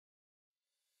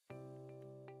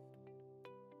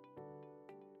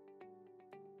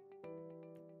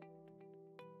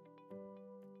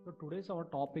So today's our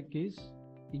topic is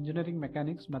engineering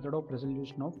mechanics method of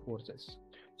resolution of forces.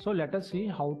 So let us see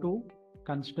how to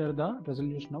consider the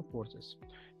resolution of forces.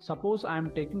 Suppose I am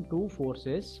taking two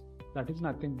forces, that is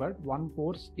nothing but one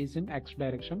force is in x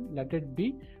direction, let it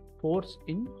be force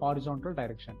in horizontal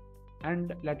direction,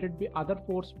 and let it be other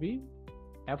force be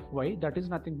Fy, that is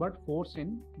nothing but force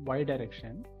in y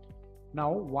direction.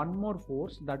 Now one more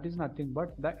force, that is nothing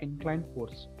but the inclined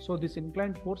force. So this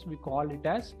inclined force we call it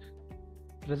as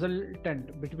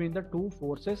resultant between the two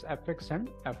forces Fx and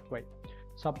Fy.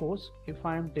 Suppose if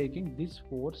I am taking this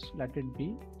force, let it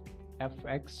be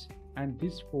Fx, and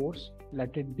this force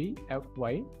let it be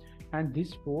Fy, and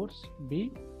this force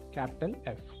be capital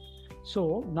F.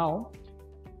 So now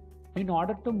in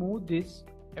order to move this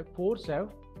force F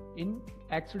in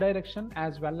x direction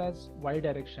as well as y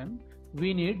direction,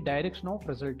 we need direction of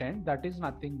resultant, that is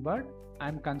nothing but I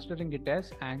am considering it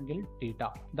as angle theta.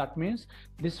 That means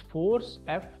this force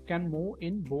F can move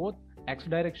in both x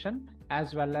direction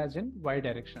as well as in y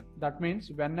direction. That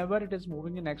means whenever it is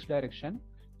moving in x direction,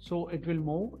 so it will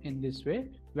move in this way.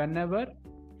 Whenever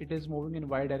it is moving in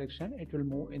y direction, it will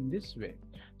move in this way.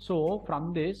 So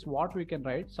from this what we can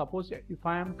write, suppose if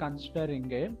I am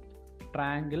considering a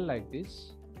triangle like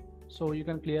this, so you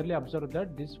can clearly observe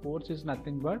that this force is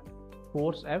nothing but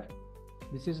force F,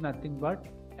 this is nothing but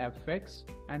Fx,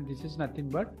 and this is nothing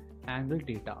but angle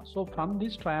theta. So from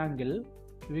this triangle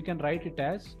we can write it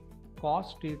as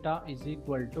cos theta is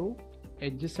equal to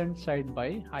adjacent side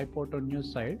by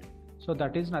hypotenuse side. So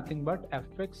that is nothing but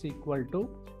Fx equal to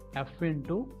F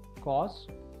into cos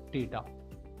theta.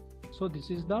 So this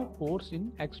is the force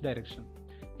in x direction.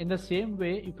 In the same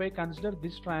way, if I consider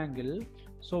this triangle,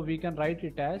 so we can write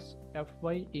it as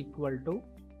Fy equal to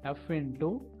F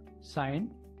into sine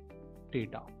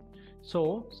theta.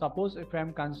 So suppose if I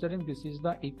am considering this is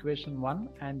the equation 1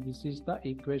 and this is the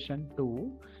equation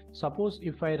 2, suppose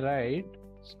if I write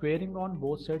squaring on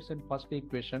both sides in first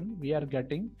equation, we are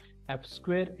getting f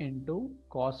square into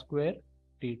cos square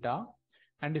theta,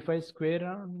 and if I square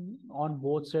on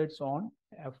both sides on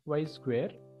Fy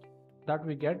square, that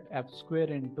we get f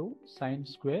square into sine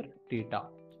square theta.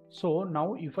 So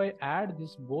now if I add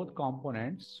this both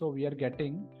components, so we are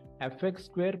getting Fx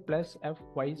square plus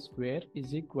Fy square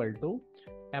is equal to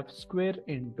f square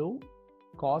into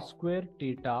cos square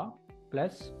theta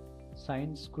plus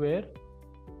sine square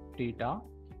theta.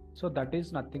 So that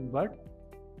is nothing but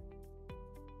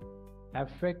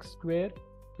Fx square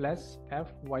plus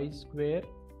Fy square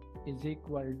is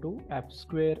equal to f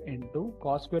square into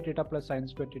cos square theta plus sine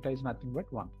square theta is nothing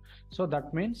but 1. So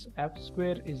that means f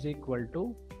square is equal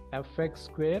to Fx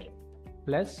square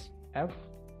plus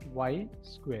Fy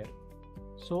square.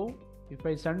 So if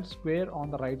I send square on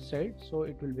the right side, so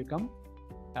it will become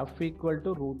f equal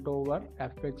to root over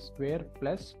Fx square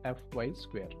plus Fy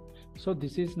square. So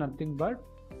this is nothing but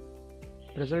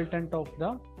resultant of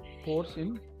the force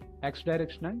in x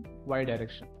direction and y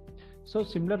direction. So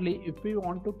similarly, if we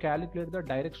want to calculate the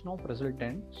direction of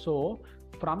resultant, so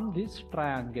from this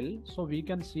triangle, so we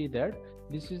can see that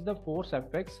this is the force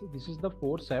Fx, this is the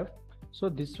force F. So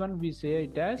this one we say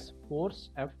it as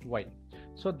force Fy.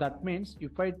 So that means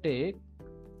if I take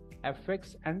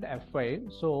Fx and Fy,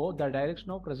 so the direction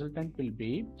of resultant will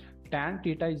be tan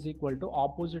theta is equal to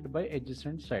opposite by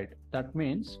adjacent side. That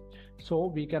means, so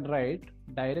we can write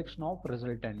direction of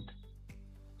resultant.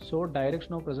 So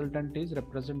direction of resultant is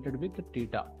represented with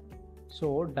theta.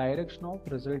 So direction of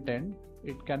resultant,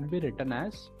 it can be written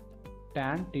as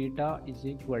tan theta is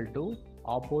equal to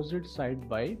opposite side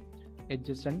by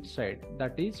adjacent side,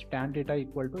 that is tan theta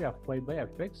equal to Fy by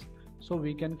Fx. So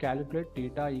we can calculate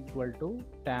theta equal to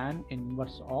tan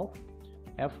inverse of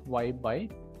Fy by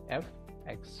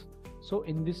Fx. So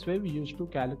in this way we used to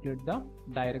calculate the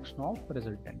direction of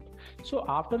resultant. So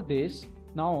after this,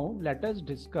 now let us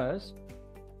discuss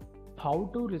how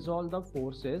to resolve the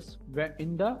forces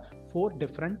in the 4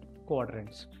 different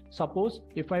quadrants. Suppose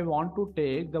if I want to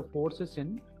take the forces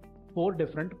in 4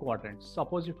 different quadrants,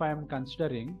 suppose if I am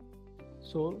considering,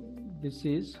 so this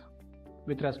is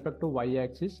with respect to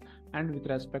y-axis and with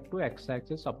respect to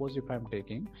x-axis, suppose if I am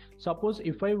taking, suppose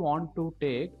if I want to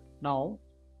take now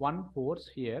one force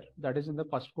here, that is in the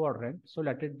first quadrant, so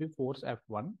let it be force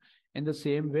F1. In the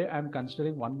same way I am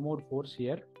considering one more force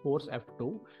here, force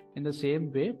F2. In the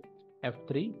same way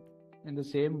F3, in the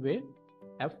same way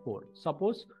F4.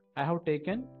 Suppose I have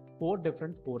taken 4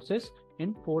 different forces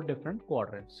in 4 different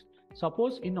quadrants.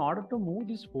 Suppose in order to move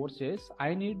these forces,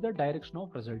 I need the direction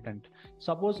of resultant.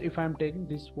 Suppose if I am taking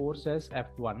this force as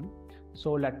F1,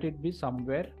 so let it be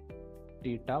somewhere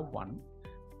theta 1.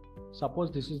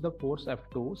 Suppose this is the force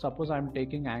F2. Suppose I am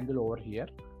taking angle over here.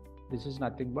 This is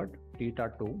nothing but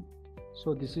theta 2.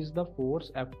 So this is the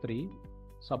force F3.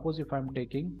 Suppose if I am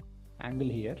taking angle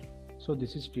here, so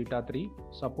this is theta 3.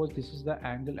 Suppose this is the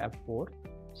angle F4.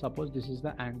 Suppose this is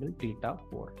the angle theta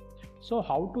 4. So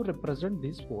how to represent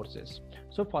these forces?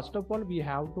 So first of all, we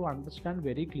have to understand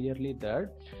very clearly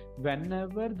that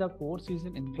whenever the force is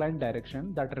in inclined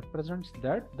direction, that represents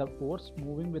that the force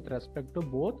moving with respect to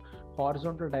both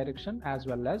horizontal direction as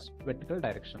well as vertical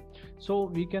direction. So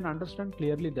we can understand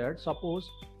clearly that, suppose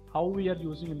how we are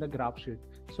using in the graph sheet.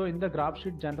 So in the graph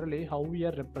sheet, generally how we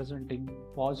are representing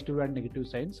positive and negative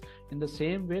signs. In the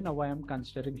same way, now I am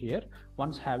considering here.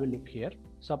 Once have a look here.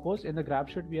 Suppose in the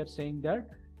graph sheet we are saying that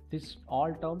this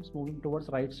all terms moving towards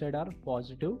right side are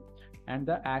positive, and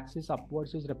the axis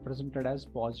upwards is represented as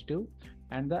positive,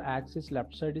 and the axis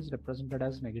left side is represented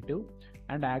as negative,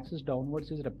 and axis downwards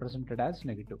is represented as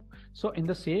negative. So in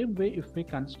the same way, if we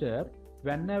consider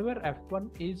whenever F1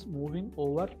 is moving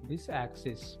over this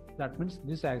axis, that means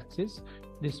this axis,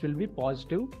 this will be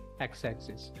positive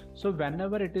x-axis. So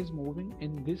whenever it is moving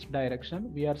in this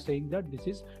direction, we are saying that this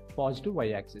is positive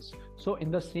y-axis. So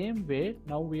in the same way,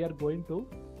 now we are going to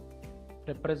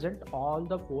represent all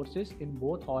the forces in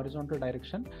both horizontal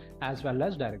direction as well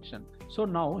as direction. So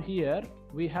now here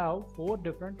we have 4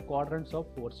 different quadrants of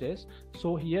forces.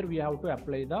 So here we have to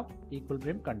apply the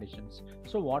equilibrium conditions.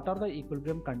 So what are the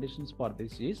equilibrium conditions for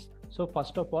this is, so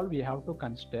first of all we have to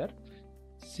consider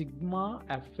sigma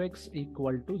fx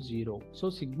equal to 0. So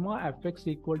sigma fx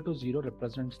equal to 0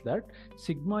 represents that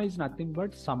sigma is nothing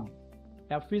but sum,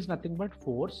 f is nothing but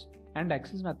force, and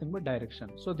x is nothing but direction.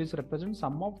 So this represents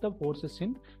sum of the forces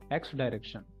in x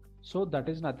direction. So that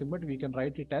is nothing but, we can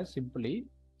write it as simply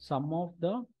sum of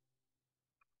the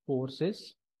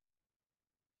forces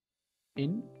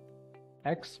in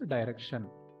x direction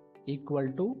equal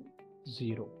to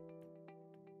 0.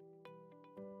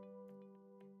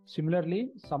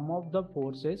 Similarly, sum of the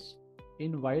forces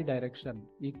in y direction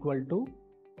equal to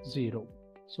 0.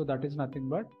 So that is nothing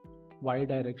but y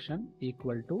direction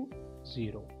equal to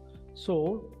 0.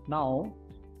 So now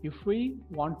if we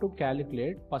want to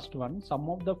calculate first one, sum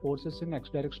of the forces in x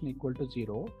direction equal to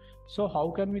 0. So how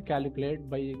can we calculate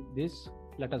by this?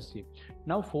 Let us see.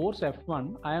 Now force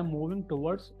F1, I am moving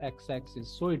towards x-axis.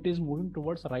 So it is moving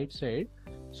towards right side.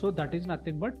 So that is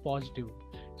nothing but positive.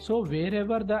 So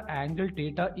wherever the angle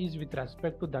theta is with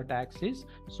respect to that axis,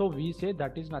 so we say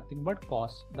that is nothing but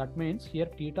cos. That means here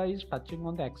theta is touching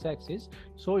on the x-axis,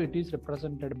 so it is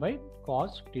represented by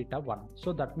cos theta 1.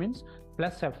 So that means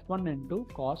plus F1 into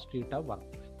cos theta 1.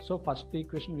 So first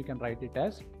equation we can write it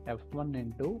as F1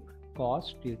 into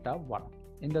cos theta 1.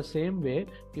 In the same way,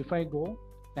 if I go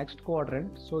next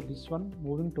quadrant, so this one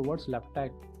moving towards left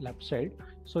side,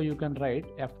 so you can write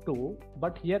F2,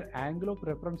 but here angle of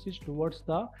reference is towards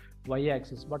the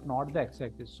y-axis but not the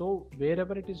x-axis. So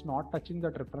wherever it is not touching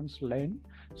that reference line,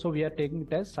 so we are taking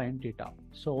it as sin theta.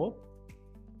 So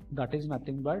that is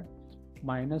nothing but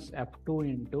minus F2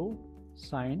 into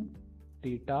sin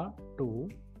theta 2.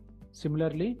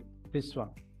 Similarly, this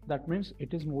one, that means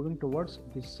it is moving towards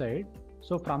this side.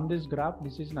 So from this graph,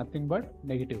 this is nothing but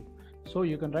negative. So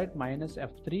you can write minus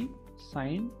F3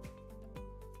 sin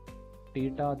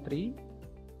theta 3.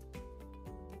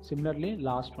 Similarly,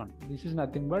 last one, this is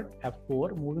nothing but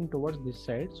F4 moving towards this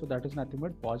side. So that is nothing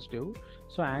but positive.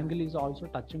 So angle is also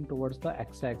touching towards the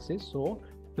x-axis. So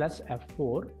plus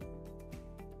F4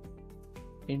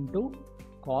 into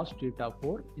cos theta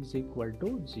 4 is equal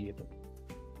to 0.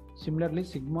 Similarly,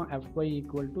 sigma Fy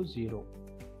equal to 0.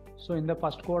 So in the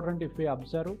first quadrant, if we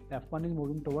observe, F1 is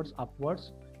moving towards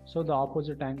upwards. So the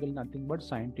opposite angle nothing but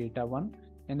sin theta 1.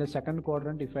 In the second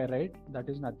quadrant, if I write, that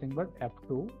is nothing but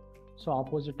F2. So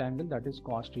opposite angle, that is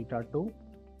cos theta 2.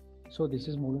 So this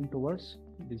is moving towards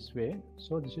this way.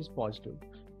 So this is positive.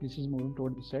 This is moving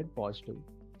towards this side, positive.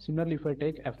 Similarly, if I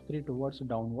take F3 towards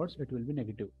downwards, it will be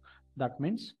negative. That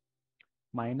means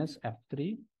minus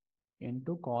F3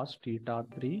 into cos theta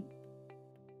 3.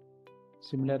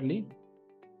 Similarly,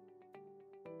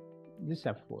 this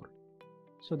F4.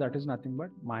 So that is nothing but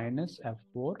minus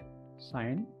F4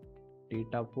 sin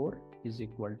theta 4 is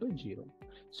equal to 0.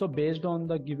 So based on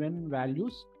the given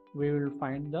values, we will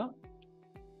find the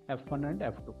F1 and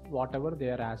F2, whatever they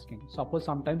are asking. Suppose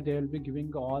sometimes they will be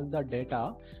giving all the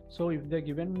data. So if they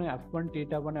given F1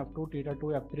 theta 1, F2 theta 2,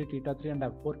 F3 theta 3 and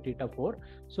F4 theta 4.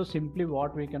 So simply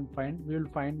what we can find, we will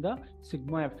find the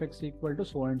sigma fx equal to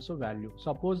so and so value.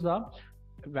 Suppose the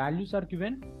values are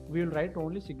given, we will write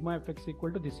only sigma fx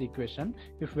equal to this equation.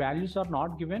 If values are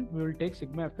not given, we will take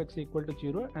sigma fx equal to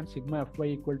 0 and sigma fy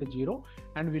equal to 0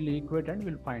 and we'll equate and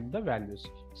we'll find the values.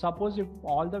 Suppose if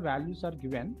all the values are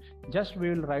given, just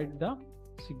we will write the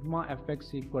sigma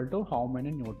fx equal to how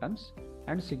many newtons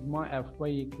and sigma fy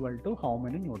equal to how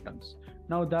many newtons.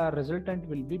 Now the resultant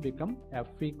will be become f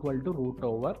equal to root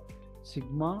over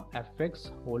sigma fx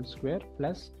whole square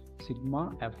plus sigma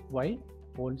fy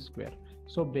whole square.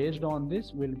 So based on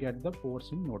this, we'll get the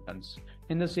force in newtons.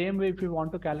 In the same way, if we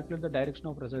want to calculate the direction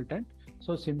of resultant,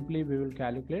 so simply we will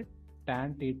calculate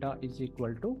tan theta is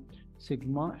equal to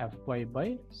sigma fy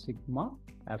by sigma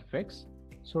fx.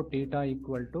 So theta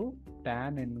equal to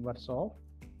tan inverse of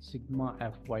sigma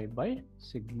fy by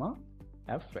sigma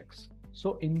fx.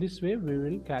 So in this way, we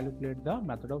will calculate the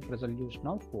method of resolution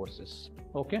of forces.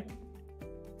 Okay.